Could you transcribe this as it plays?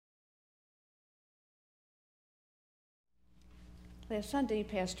Last Sunday,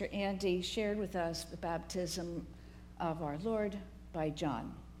 Pastor Andy shared with us the baptism of our Lord by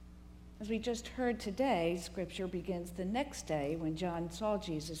John. As we just heard today, Scripture begins the next day when John saw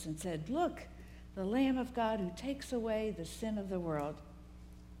Jesus and said, "Look, the Lamb of God who takes away the sin of the world."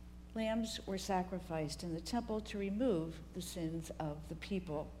 Lambs were sacrificed in the temple to remove the sins of the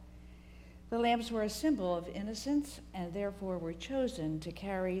people. The lambs were a symbol of innocence and therefore were chosen to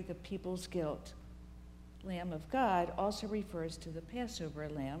carry the people's guilt. Lamb of God also refers to the Passover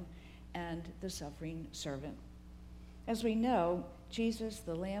lamb and the suffering servant. As we know, Jesus,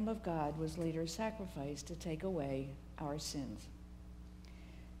 the Lamb of God, was later sacrificed to take away our sins.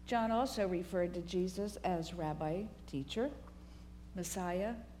 John also referred to Jesus as Rabbi, teacher,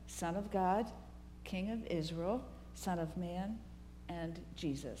 Messiah, Son of God, King of Israel, Son of Man, and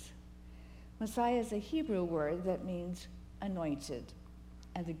Jesus. Messiah is a Hebrew word that means anointed,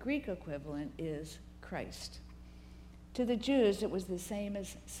 and the Greek equivalent is Christ. To the Jews, it was the same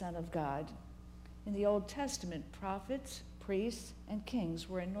as Son of God. In the Old Testament, prophets, priests, and kings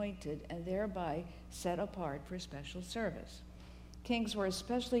were anointed and thereby set apart for special service. Kings were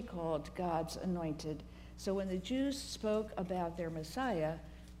especially called God's anointed, so when the Jews spoke about their Messiah,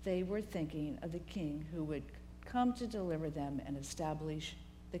 they were thinking of the king who would come to deliver them and establish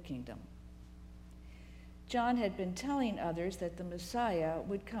the kingdom. John had been telling others that the Messiah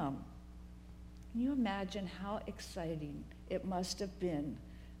would come. Can you imagine how exciting it must have been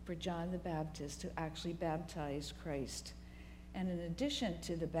for John the Baptist to actually baptize Christ? And in addition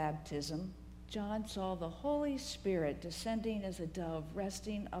to the baptism, John saw the Holy Spirit descending as a dove,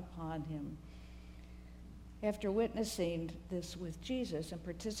 resting upon him. After witnessing this with Jesus and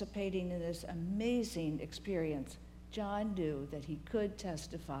participating in this amazing experience, John knew that he could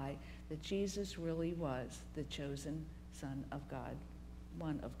testify that Jesus really was the chosen Son of God,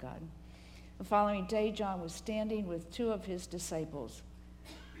 one of God. The following day, John was standing with two of his disciples.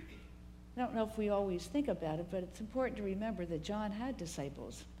 I don't know if we always think about it, but it's important to remember that John had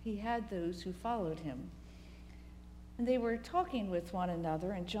disciples. He had those who followed him. And they were talking with one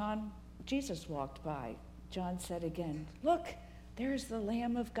another, and Jesus walked by. John said again, "Look, there's the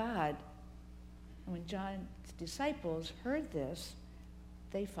Lamb of God." And when John's disciples heard this,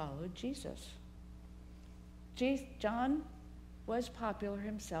 they followed Jesus. John was popular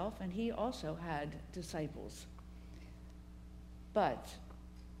himself, and he also had disciples. But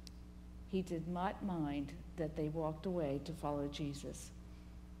he did not mind that they walked away to follow Jesus.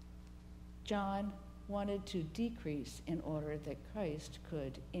 John wanted to decrease in order that Christ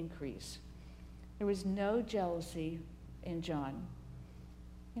could increase. There was no jealousy in John.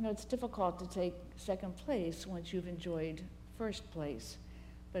 You know, it's difficult to take second place once you've enjoyed first place.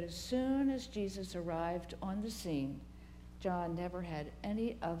 But as soon as Jesus arrived on the scene, John never had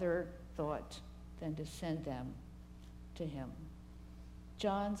any other thought than to send them to him.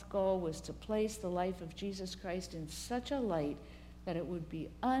 John's goal was to place the life of Jesus Christ in such a light that it would be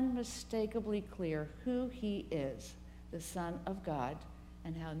unmistakably clear who he is, the Son of God,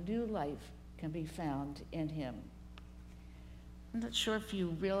 and how new life can be found in him. I'm not sure if you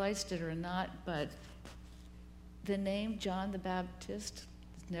realized it or not, but the name John the Baptist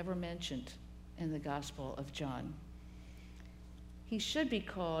is never mentioned in the Gospel of John. He should be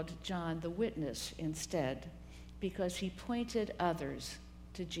called John the Witness instead, because he pointed others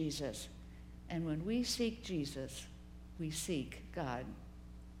to Jesus. And when we seek Jesus, we seek God.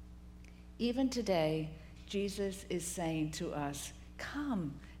 Even today, Jesus is saying to us,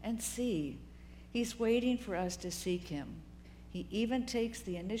 "Come and see." He's waiting for us to seek him. He even takes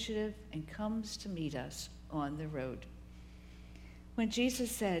the initiative and comes to meet us on the road. When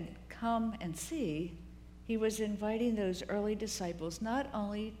Jesus said, "Come and see," he was inviting those early disciples not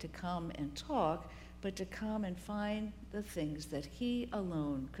only to come and talk, but to come and find the things that he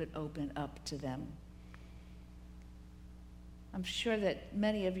alone could open up to them. I'm sure that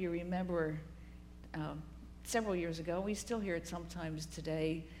many of you remember several years ago, we still hear it sometimes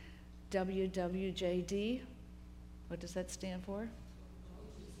today, WWJD. What does that stand for?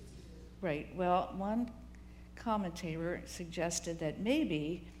 Right. Well, one commentator suggested that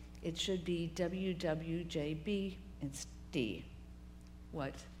maybe it should be WWJB instead.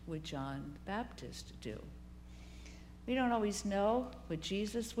 What would John the Baptist do? We don't always know what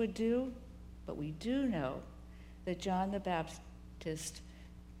Jesus would do, but we do know that John the Baptist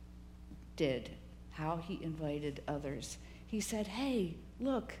did, how he invited others. He said, "Hey,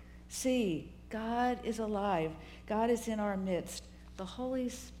 look, see, God is alive. God is in our midst. The Holy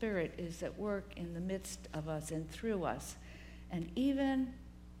Spirit is at work in the midst of us and through us, and even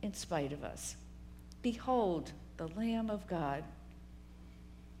in spite of us. Behold, the Lamb of God."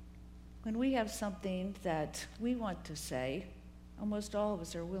 When we have something that we want to say, almost all of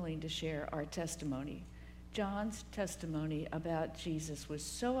us are willing to share our testimony. John's testimony about Jesus was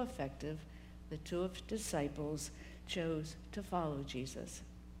so effective, the two of his disciples chose to follow Jesus.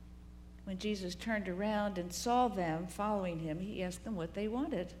 When Jesus turned around and saw them following him, he asked them what they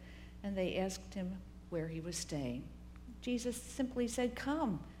wanted, and they asked him where he was staying. Jesus simply said,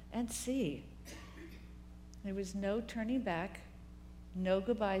 "Come and see." There was no turning back, no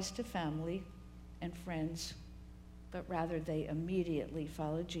goodbyes to family and friends, but rather they immediately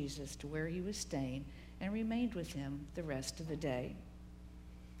followed Jesus to where he was staying and remained with him the rest of the day.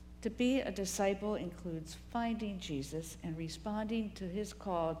 To be a disciple includes finding Jesus and responding to his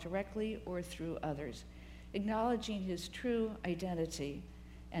call directly or through others, acknowledging his true identity,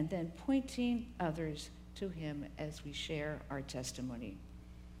 and then pointing others to him as we share our testimony.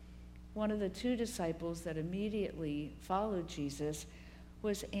 One of the two disciples that immediately followed Jesus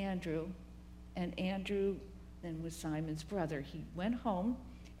was Andrew, and Andrew then was Simon's brother. He went home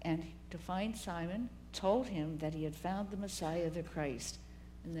and to find Simon, told him that he had found the Messiah, the Christ.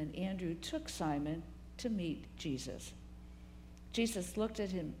 And then Andrew took Simon to meet Jesus. Jesus looked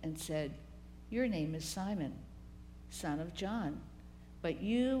at him and said, "Your name is Simon, son of John, but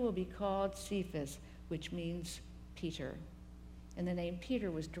you will be called Cephas," which means Peter. And the name Peter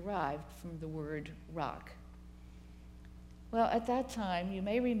was derived from the word rock. Well, at that time, you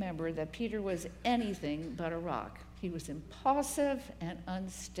may remember that Peter was anything but a rock. He was impulsive and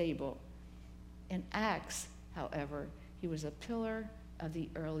unstable. In Acts, however, he was a pillar of the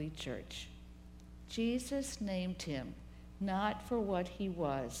early church. Jesus named him not for what he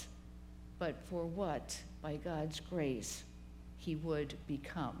was, but for what, by God's grace, he would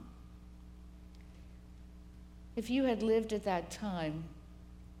become. If you had lived at that time,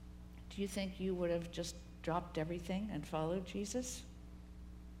 do you think you would have just dropped everything and followed Jesus?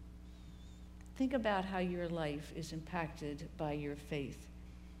 Think about how your life is impacted by your faith.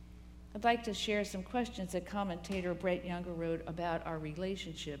 I'd like to share some questions that commentator Brett Younger wrote about our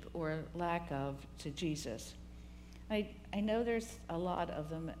relationship or lack of to Jesus. I know there's a lot of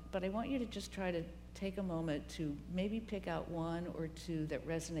them, but I want you to just try to take a moment to maybe pick out one or two that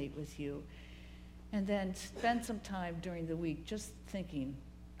resonate with you, and then spend some time during the week just thinking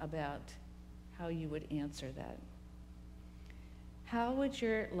about how you would answer that. How would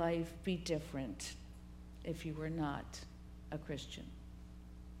your life be different if you were not a Christian?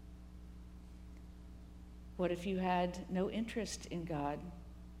 What if you had no interest in God?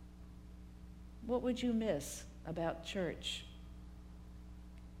 What would you miss about church?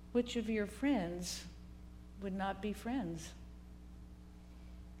 Which of your friends would not be friends?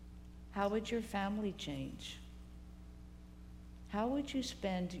 How would your family change? How would you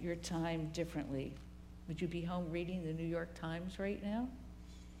spend your time differently? Would you be home reading the New York Times right now?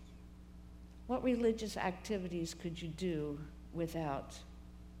 What religious activities could you do without?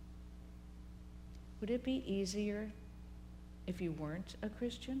 Would it be easier if you weren't a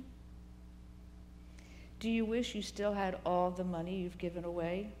Christian? Do you wish you still had all the money you've given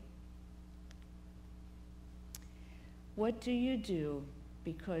away? What do you do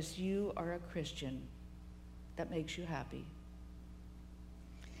because you are a Christian that makes you happy?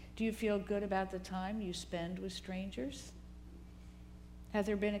 Do you feel good about the time you spend with strangers? Have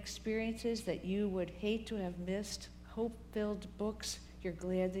there been experiences that you would hate to have missed? Hope-filled books you're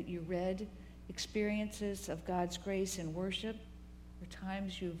glad that you read? Experiences of God's grace in worship, or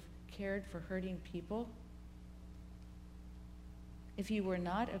times you've cared for hurting people? If you were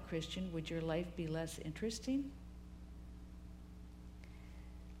not a Christian, would your life be less interesting?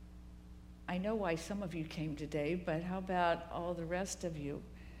 I know why some of you came today, but how about all the rest of you?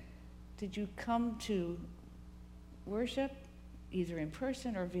 Did you come to worship, either in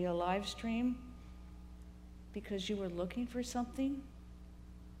person or via live stream, because you were looking for something?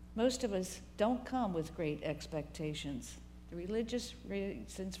 Most of us don't come with great expectations. The religious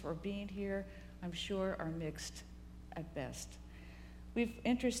reasons for being here, I'm sure, are mixed at best. We're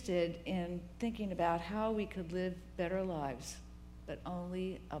interested in thinking about how we could live better lives, but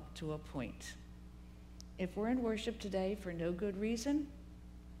only up to a point. If we're in worship today for no good reason,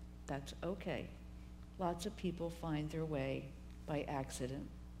 that's okay. Lots of people find their way by accident.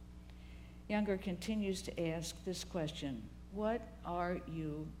 Younger continues to ask this question: what are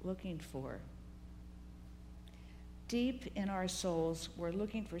you looking for? Deep in our souls, we're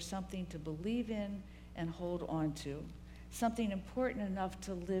looking for something to believe in and hold on to, something important enough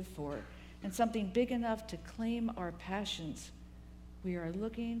to live for, and something big enough to claim our passions. We are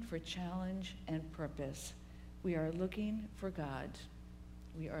looking for challenge and purpose. We are looking for God.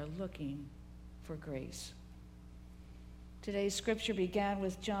 We are looking for grace. Today's scripture began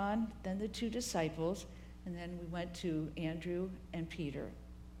with John, then the two disciples, And then we went to Andrew and Peter.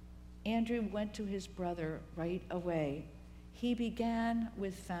 Andrew went to his brother right away. He began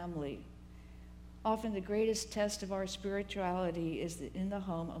with family. Often the greatest test of our spirituality is in the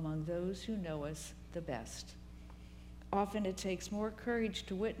home among those who know us the best. Often it takes more courage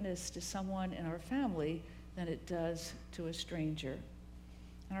to witness to someone in our family than it does to a stranger.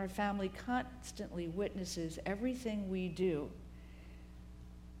 And our family constantly witnesses everything we do.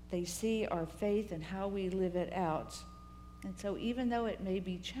 They see our faith and how we live it out. And so even though it may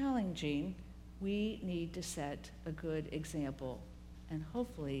be challenging, we need to set a good example, and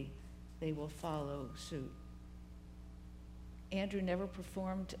hopefully they will follow suit. Andrew never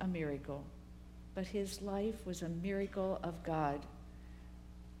performed a miracle, but his life was a miracle of God.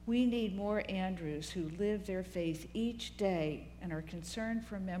 We need more Andrews who live their faith each day and are concerned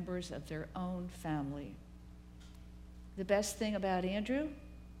for members of their own family. The best thing about Andrew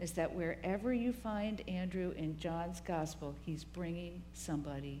is that wherever you find Andrew in John's gospel, he's bringing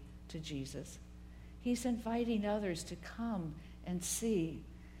somebody to Jesus. He's inviting others to come and see.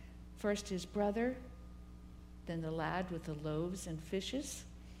 First his brother, then the lad with the loaves and fishes,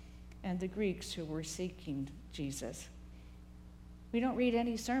 and the Greeks who were seeking Jesus. We don't read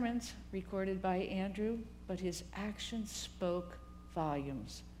any sermons recorded by Andrew, but his actions spoke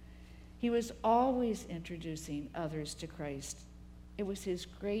volumes. He was always introducing others to Christ. It was his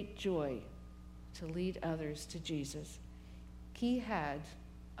great joy to lead others to Jesus. He had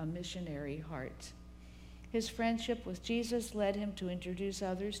a missionary heart. His friendship with Jesus led him to introduce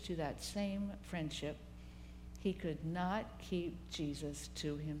others to that same friendship. He could not keep Jesus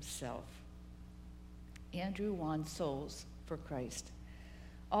to himself. Andrew won souls for Christ.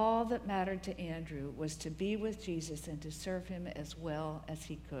 All that mattered to Andrew was to be with Jesus and to serve him as well as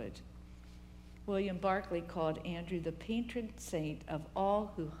he could. William Barclay called Andrew the patron saint of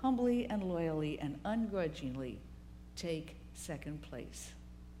all who humbly and loyally and ungrudgingly take second place.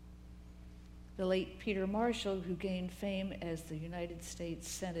 The late Peter Marshall, who gained fame as the United States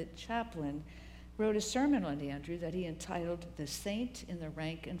Senate chaplain, wrote a sermon on Andrew that he entitled "The Saint in the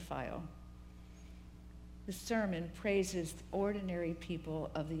Rank and File." The sermon praises ordinary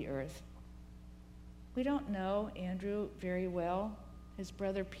people of the earth. We don't know Andrew very well. His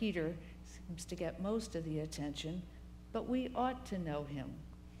brother Peter seems to get most of the attention, but we ought to know him.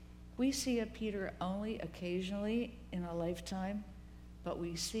 We see a Peter only occasionally in a lifetime, but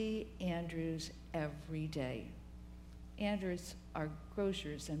we see Andrews every day. Andrews are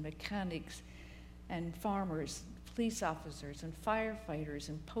grocers and mechanics and farmers, police officers and firefighters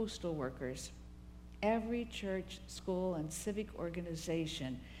and postal workers. Every church, school, and civic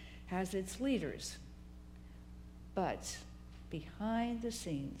organization has its leaders. But behind the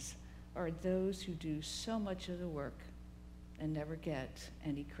scenes are those who do so much of the work and never get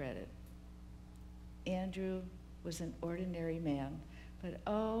any credit. Andrew was an ordinary man, but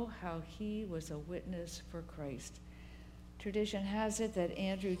oh, how he was a witness for Christ. Tradition has it that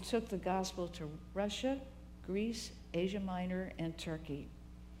Andrew took the gospel to Russia, Greece, Asia Minor, and Turkey.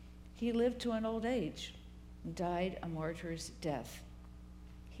 He lived to an old age and died a martyr's death.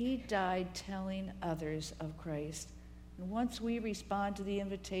 He died telling others of Christ. And once we respond to the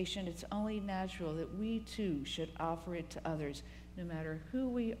invitation, it's only natural that we too should offer it to others, no matter who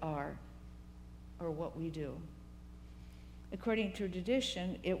we are or what we do. According to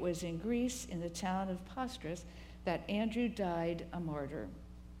tradition, it was in Greece, in the town of Patras, that Andrew died a martyr.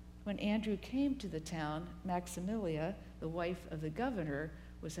 When Andrew came to the town, Maximilia, the wife of the governor,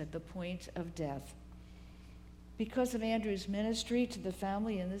 was at the point of death. Because of Andrew's ministry to the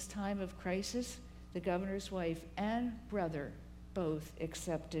family in this time of crisis, the governor's wife and brother both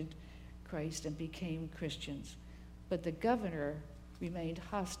accepted Christ and became Christians. But the governor remained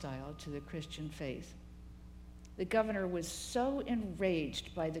hostile to the Christian faith. The governor was so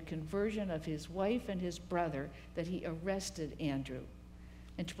enraged by the conversion of his wife and his brother that he arrested Andrew.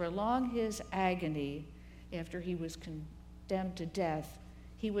 And to prolong his agony after he was condemned to death,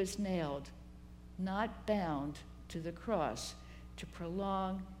 he was nailed, not bound, to the cross to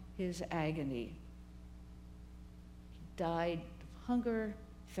prolong his agony. He died of hunger,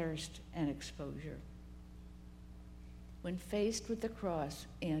 thirst, and exposure. When faced with the cross,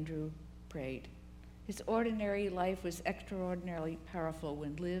 Andrew prayed. His ordinary life was extraordinarily powerful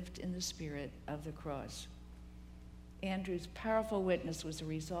when lived in the spirit of the cross. Andrew's powerful witness was a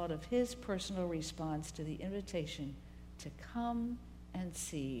result of his personal response to the invitation to come and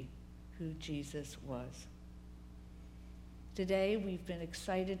see who Jesus was. Today, we've been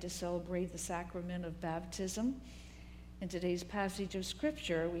excited to celebrate the sacrament of baptism. In today's passage of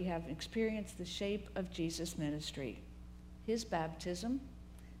Scripture, we have experienced the shape of Jesus' ministry. His baptism,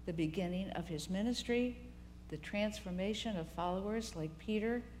 the beginning of his ministry, the transformation of followers like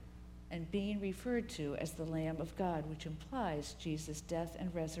Peter, and being referred to as the Lamb of God, which implies Jesus' death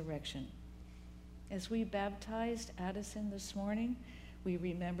and resurrection. As we baptized Addison this morning, we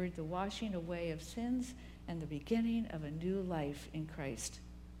remembered the washing away of sins and the beginning of a new life in Christ,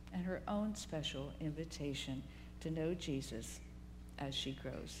 and her own special invitation to know Jesus as she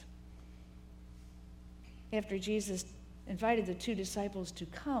grows. After Jesus invited the 2 disciples to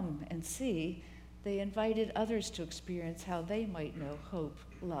come and see, they invited others to experience how they might know hope,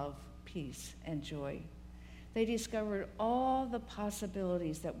 love, peace, and joy. They discovered all the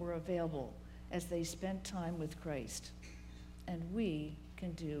possibilities that were available as they spent time with Christ, and we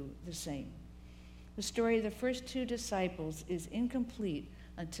can do the same. The story of the first 2 disciples is incomplete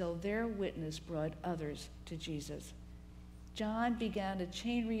until their witness brought others to Jesus. John began a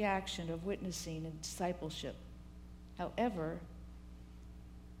chain reaction of witnessing and discipleship. However,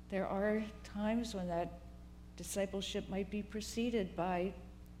 there are times when that discipleship might be preceded by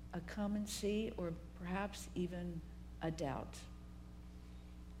a come and see, or perhaps even a doubt.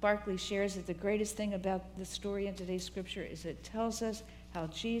 Barclay shares that the greatest thing about the story in today's scripture is it tells us how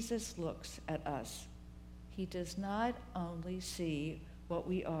Jesus looks at us. He does not only see what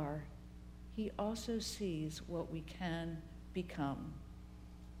we are, he also sees what we can become.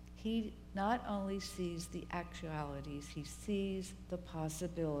 He not only sees the actualities, he sees the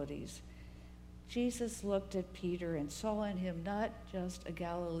possibilities. Jesus looked at Peter and saw in him not just a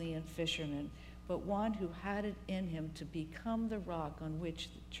Galilean fisherman, but one who had it in him to become the rock on which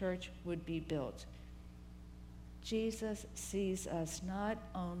the church would be built. Jesus sees us not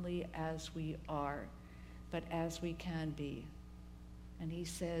only as we are, but as we can be. And he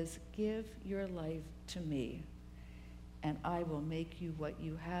says, "Give your life to me, and I will make you what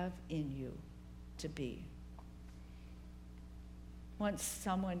you have in you to be." Once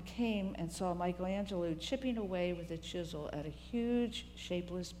someone came and saw Michelangelo chipping away with a chisel at a huge,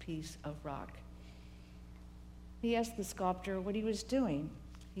 shapeless piece of rock. He asked the sculptor what he was doing.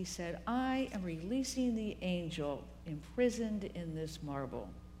 He said, "I am releasing the angel imprisoned in this marble."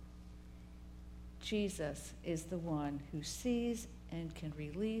 Jesus is the one who sees and can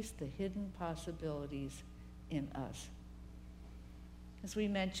release the hidden possibilities in us. As we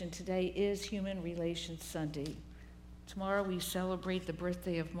mentioned, today is Human Relations Sunday. Tomorrow we celebrate the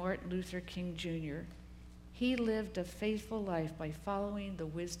birthday of Martin Luther King Jr. He lived a faithful life by following the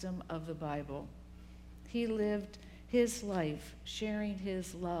wisdom of the Bible. He lived his life sharing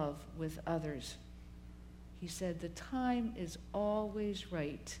his love with others. He said, "The time is always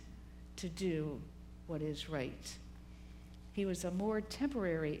right to do what is right." He was a more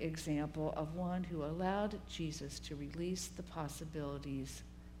temporary example of one who allowed Jesus to release the possibilities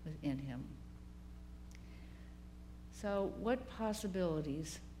within him. So, what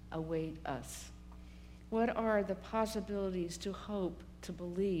possibilities await us? What are the possibilities to hope, to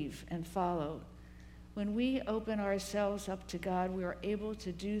believe, and follow? When we open ourselves up to God, we are able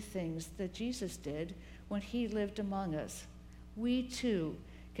to do things that Jesus did when he lived among us. We too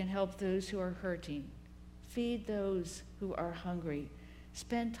can help those who are hurting, feed those who are hungry,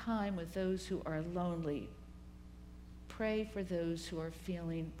 spend time with those who are lonely, pray for those who are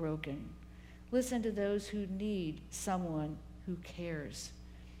feeling broken, listen to those who need someone who cares,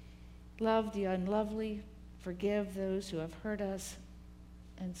 love the unlovely, forgive those who have hurt us,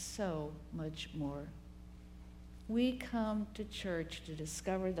 and so much more. We come to church to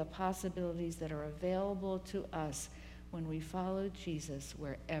discover the possibilities that are available to us when we follow Jesus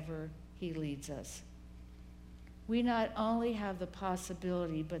wherever he leads us. We not only have the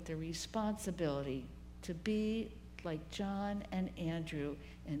possibility, but the responsibility to be like John and Andrew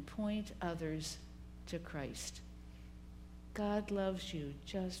and point others to Christ. God loves you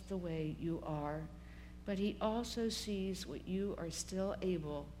just the way you are, but he also sees what you are still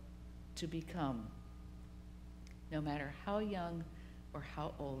able to become, no matter how young or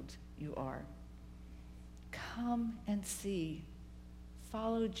how old you are. Come and see.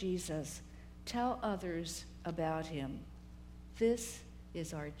 Follow Jesus. Tell others about him. This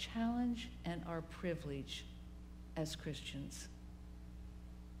is our challenge and our privilege as Christians.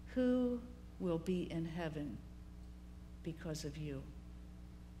 Who will be in heaven because of you?